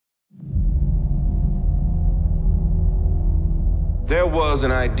There was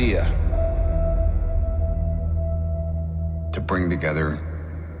an idea to bring together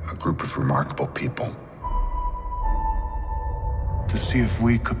a group of remarkable people. To see if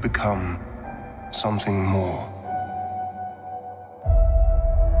we could become something more.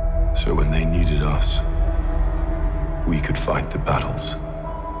 So when they needed us, we could fight the battles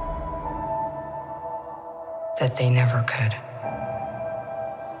that they never could.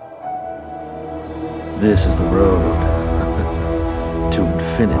 This is the road to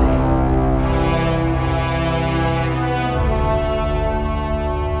infinity.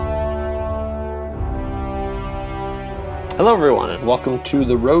 Hello everyone, and welcome to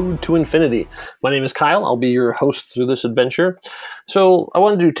The Road to Infinity. My name is Kyle. I'll be your host through this adventure. So I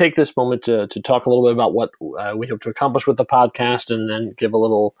wanted to take this moment to talk a little bit about what we hope to accomplish with the podcast, and then give a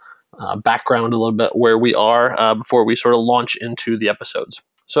little background, a little bit where we are before we sort of launch into the episodes.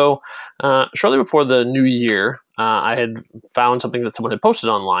 So shortly before the new year, I had found something that someone had posted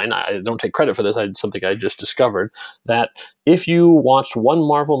online. I don't take credit for this. It's something I just discovered, that if you watched one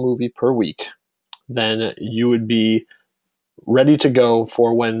Marvel movie per week, then you would be ready to go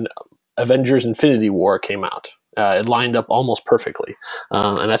for when Avengers Infinity War came out. It lined up almost perfectly.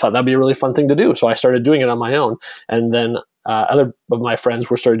 And I thought that'd be a really fun thing to do. So I started doing it on my own. And then other of my friends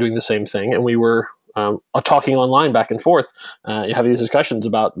were started doing the same thing. And we were talking online back and forth. You have these discussions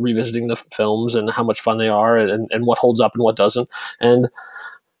about revisiting the films and how much fun they are, and what holds up and what doesn't. And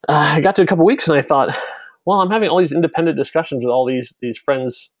I got to a couple weeks and I thought, well, I'm having all these independent discussions with all these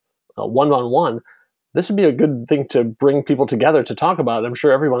friends one-on-one. This would be a good thing to bring people together to talk about. I'm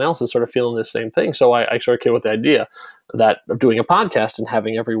sure everyone else is sort of feeling the same thing. So I sort of came with the idea of doing a podcast and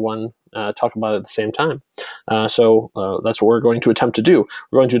having everyone talk about it at the same time. So that's what we're going to attempt to do.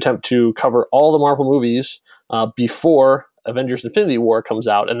 We're going to attempt to cover all the Marvel movies before Avengers Infinity War comes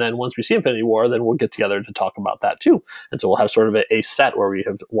out. And then once we see Infinity War, then we'll get together to talk about that too. And so we'll have sort of a set where we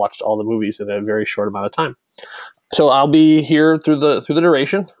have watched all the movies in a very short amount of time. So I'll be here through the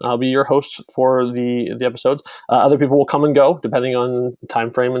duration. I'll be your host for the episodes. Other people will come and go depending on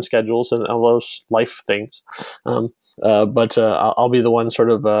time frame and schedules and all those life things. But I'll be the one sort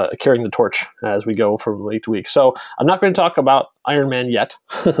of carrying the torch as we go from week to week. So I'm not going to talk about Iron Man yet.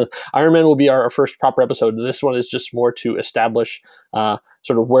 Iron Man will be our first proper episode. This one is just more to establish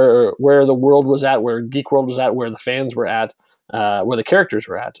sort of where the world was at, where Geek World was at, where the fans were at, where the characters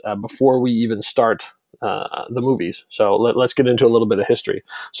were at before we even start the movies. So let's get into a little bit of history.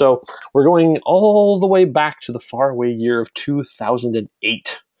 So we're going all the way back to the faraway year of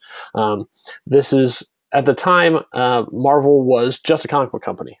 2008. This is, at the time, Marvel was just a comic book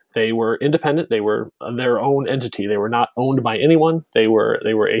company. They were independent. They were their own entity. They were not owned by anyone. They were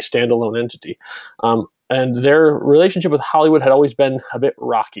a standalone entity. And their relationship with Hollywood had always been a bit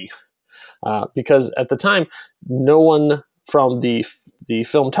rocky because at the time, no one from the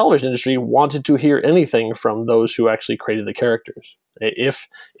film television industry wanted to hear anything from those who actually created the characters. If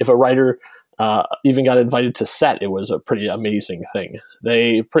a writer even got invited to set, it was a pretty amazing thing.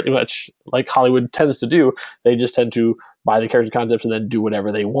 They pretty much, like Hollywood tends to do, they just tend to buy the character concepts and then do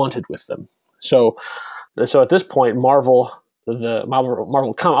whatever they wanted with them. So at this point,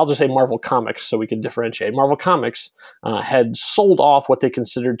 I'll just say Marvel Comics so we can differentiate. Marvel Comics had sold off what they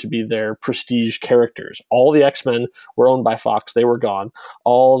considered to be their prestige characters. All the X-Men were owned by Fox. They were gone.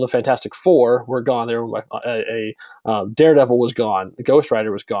 All the Fantastic Four were gone. They were owned by Daredevil was gone. Ghost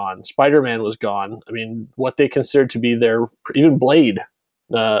Rider was gone. Spider-Man was gone. I mean, what they considered to be even Blade,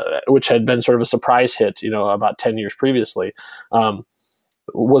 which had been sort of a surprise hit, about 10 years previously,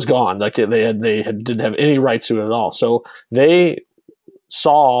 was gone. Like they didn't have any rights to it at all. So they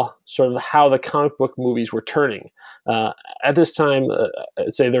saw sort of how the comic book movies were turning. At this time,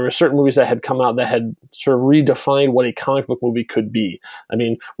 I'd say there were certain movies that had come out that had sort of redefined what a comic book movie could be. I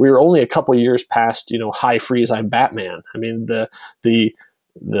mean, we were only a couple of years past, Hi Freeze, I'm Batman. I mean, the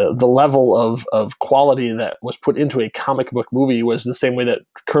level of quality that was put into a comic book movie was the same way that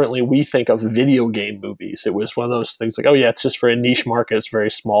currently we think of video game movies. It was one of those things like, oh yeah, it's just for a niche market. It's a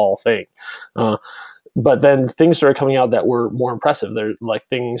very small thing. But then things started coming out that were more impressive. They're like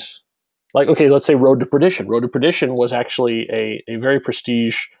things like, okay, let's say Road to Perdition. Road to Perdition was actually a very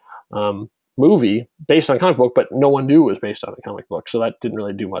prestige movie based on a comic book, but no one knew it was based on a comic book. So that didn't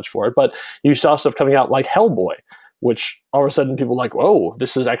really do much for it. But you saw stuff coming out like Hellboy, which all of a sudden people were like, whoa,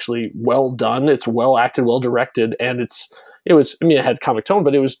 this is actually well done. It's well acted, well directed. And it had comic tone,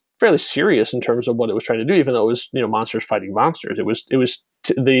 but it was fairly serious in terms of what it was trying to do, even though it was, monsters fighting monsters.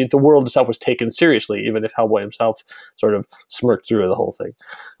 The world itself was taken seriously, even if Hellboy himself sort of smirked through the whole thing.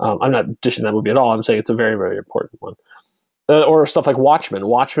 I'm not dishing that movie at all. I'm saying it's a very, very important one. Or stuff like Watchmen.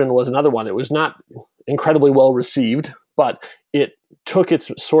 Watchmen was another one. It was not incredibly well received, but it took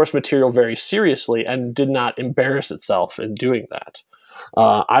its source material very seriously and did not embarrass itself in doing that.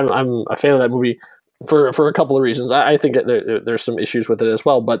 I'm a fan of that movie for a couple of reasons. I think there's some issues with it as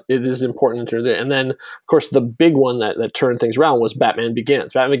well, but it is important to do it. And then, of course, the big one that turned things around was Batman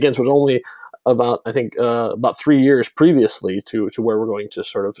Begins. Batman Begins was only about 3 years previously to where we're going to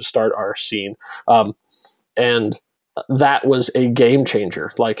sort of start our scene. And that was a game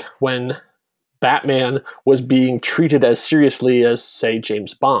changer. Like when Batman was being treated as seriously as, say,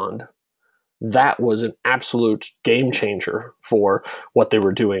 James Bond, that was an absolute game changer for what they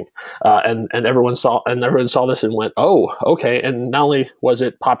were doing. And everyone saw this and went, oh, okay. And not only was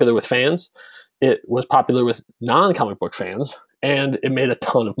it popular with fans, it was popular with non-comic book fans, and it made a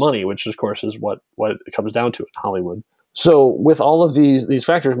ton of money, which of course is what it comes down to in Hollywood. So with all of these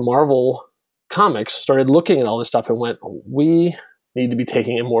factors, Marvel Comics started looking at all this stuff and went, we need to be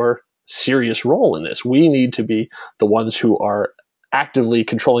taking a more serious role in this. We need to be the ones who are actively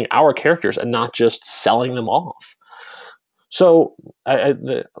controlling our characters and not just selling them off. So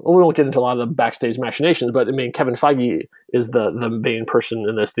we won't get into a lot of the backstage machinations, but I mean, Kevin Feige is the main person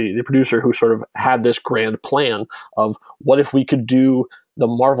in this, the producer who sort of had this grand plan of what if we could do the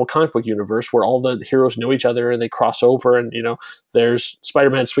Marvel comic book universe where all the heroes know each other and they cross over, and there's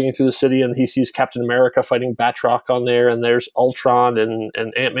Spider-Man swinging through the city and he sees Captain America fighting Batroc on there, and there's Ultron and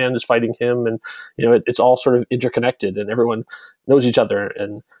Ant-Man is fighting him, and it's all sort of interconnected and everyone knows each other,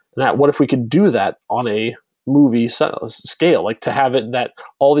 and that what if we could do that on a movie scale, like to have it that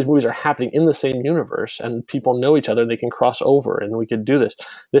all these movies are happening in the same universe and people know each other and they can cross over, and we could do this.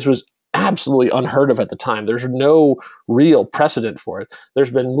 This was absolutely unheard of at the time. There's no real precedent for it. There's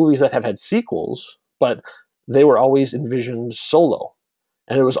been movies that have had sequels, but they were always envisioned solo,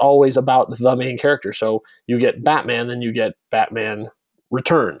 and it was always about the main character. So you get Batman, then you get Batman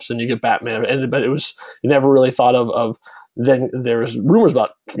Returns, and you get Batman, but it was, you never really thought of then there's rumors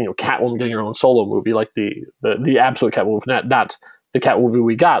about Catwoman getting her own solo movie, like the absolute Catwoman, not the Catwoman movie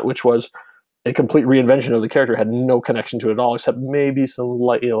we got, which was a complete reinvention of the character, had no connection to it at all, except maybe some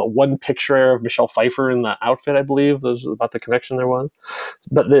one picture of Michelle Pfeiffer in the outfit, I believe, was about the connection there was.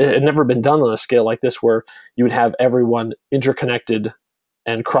 But it had never been done on a scale like this, where you would have everyone interconnected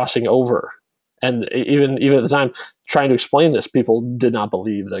and crossing over. And even at the time, trying to explain this, people did not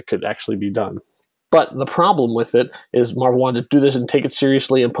believe that could actually be done. But the problem with it is Marvel wanted to do this and take it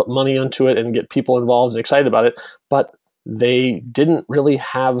seriously and put money into it and get people involved and excited about it, but they didn't really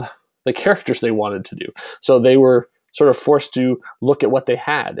have the characters they wanted to do. So they were sort of forced to look at what they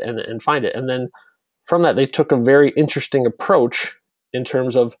had and find it. And then from that, they took a very interesting approach in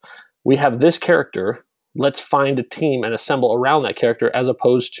terms of, we have this character, let's find a team and assemble around that character, as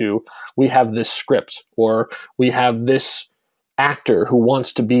opposed to, we have this script, or we have this actor who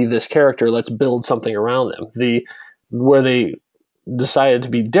wants to be this character, let's build something around them. Where they decided to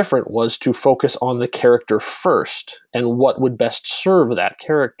be different was to focus on the character first and what would best serve that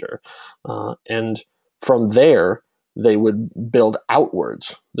character. And from there, they would build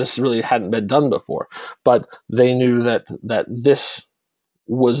outwards. This really hadn't been done before, but they knew that this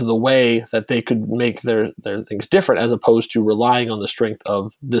was the way that they could make their things different, as opposed to relying on the strength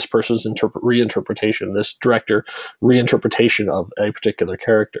of this person's reinterpretation, this director reinterpretation of a particular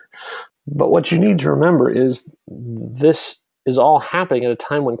character. But what you need to remember is this is all happening at a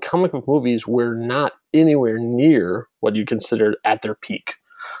time when comic book movies were not anywhere near what you considered at their peak.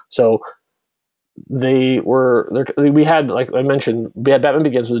 So we had, like I mentioned, we had Batman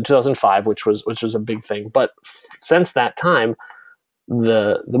Begins was in 2005, which was a big thing. But since that time,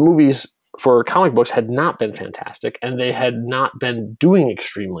 the movies for comic books had not been fantastic, and they had not been doing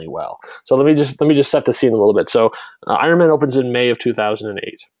extremely well. So let me just set the scene a little bit. So Iron Man opens in May of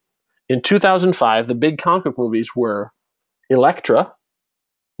 2008. In 2005, the big comic book movies were Elektra,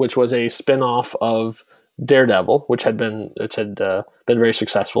 which was a spin-off of Daredevil, which had been very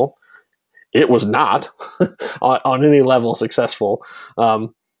successful. It was not on any level successful.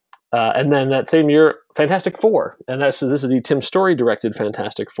 And then that same year, Fantastic Four, and this is the Tim Story directed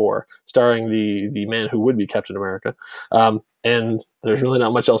Fantastic Four, starring the man who would be Captain America. And there's really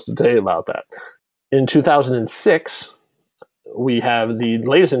not much else to say about that. In 2006, we have the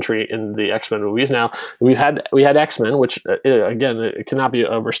latest entry in the X-Men movies. Now we had X-Men, which again, it cannot be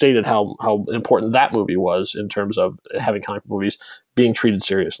overstated how important that movie was in terms of having comic movies being treated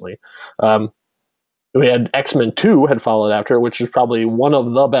seriously. We had X-Men 2 had followed after, which is probably one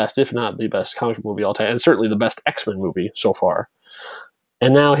of the best, if not the best comic movie all time, and certainly the best X-Men movie so far.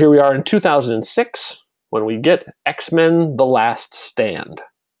 And now here we are in 2006, when we get X-Men: The Last Stand,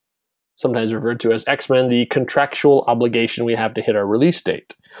 sometimes referred to as X-Men: The Contractual Obligation We Have to Hit Our Release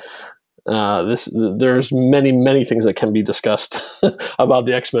Date. There's many things that can be discussed about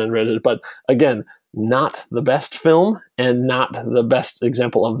the X-Men, but again, not the best film and not the best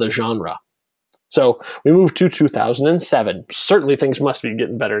example of the genre. So we move to 2007. Certainly things must be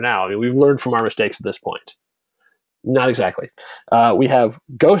getting better now. I mean, we've learned from our mistakes at this point. Not exactly. We have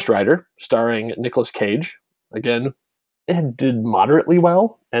Ghost Rider, starring Nicolas Cage. Again, it did moderately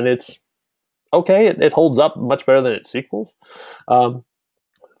well, and it's okay. It holds up much better than its sequels.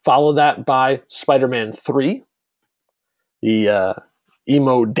 Follow that by Spider-Man 3, the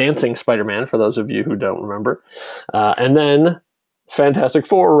emo dancing Spider-Man, for those of you who don't remember. And then Fantastic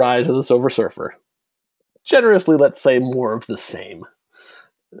Four, Rise of the Silver Surfer. Generously, let's say more of the same.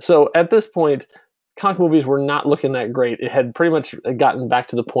 So at this point, comic movies were not looking that great. It had pretty much gotten back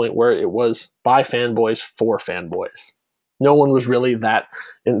to the point where it was by fanboys for fanboys. No one was really that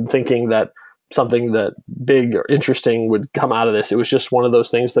in thinking that something that big or interesting would come out of this. It was just one of those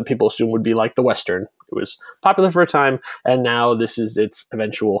things that people assume would be like the Western. It was popular for a time, and now this is its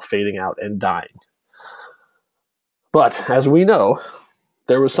eventual fading out and dying. But as we know,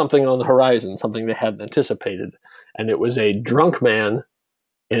 there was something on the horizon, something they hadn't anticipated, and it was a drunk man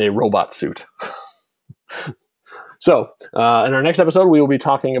in a robot suit. So, in our next episode, we will be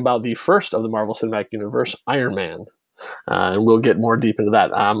talking about the first of the Marvel Cinematic Universe, Iron Man. And we'll get more deep into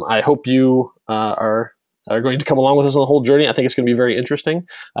that. I hope you are going to come along with us on the whole journey. I think it's going to be very interesting.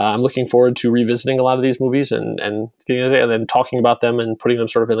 I'm looking forward to revisiting a lot of these movies and getting into it, and then talking about them and putting them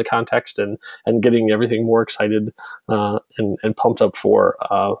sort of in the context and getting everything more excited and pumped up for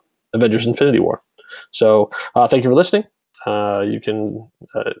Avengers Infinity War. So thank you for listening. You can,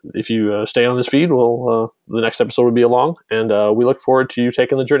 if you stay on this feed, the next episode will be along, and we look forward to you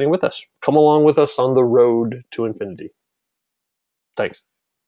taking the journey with us. Come along with us on the road to infinity. Thanks.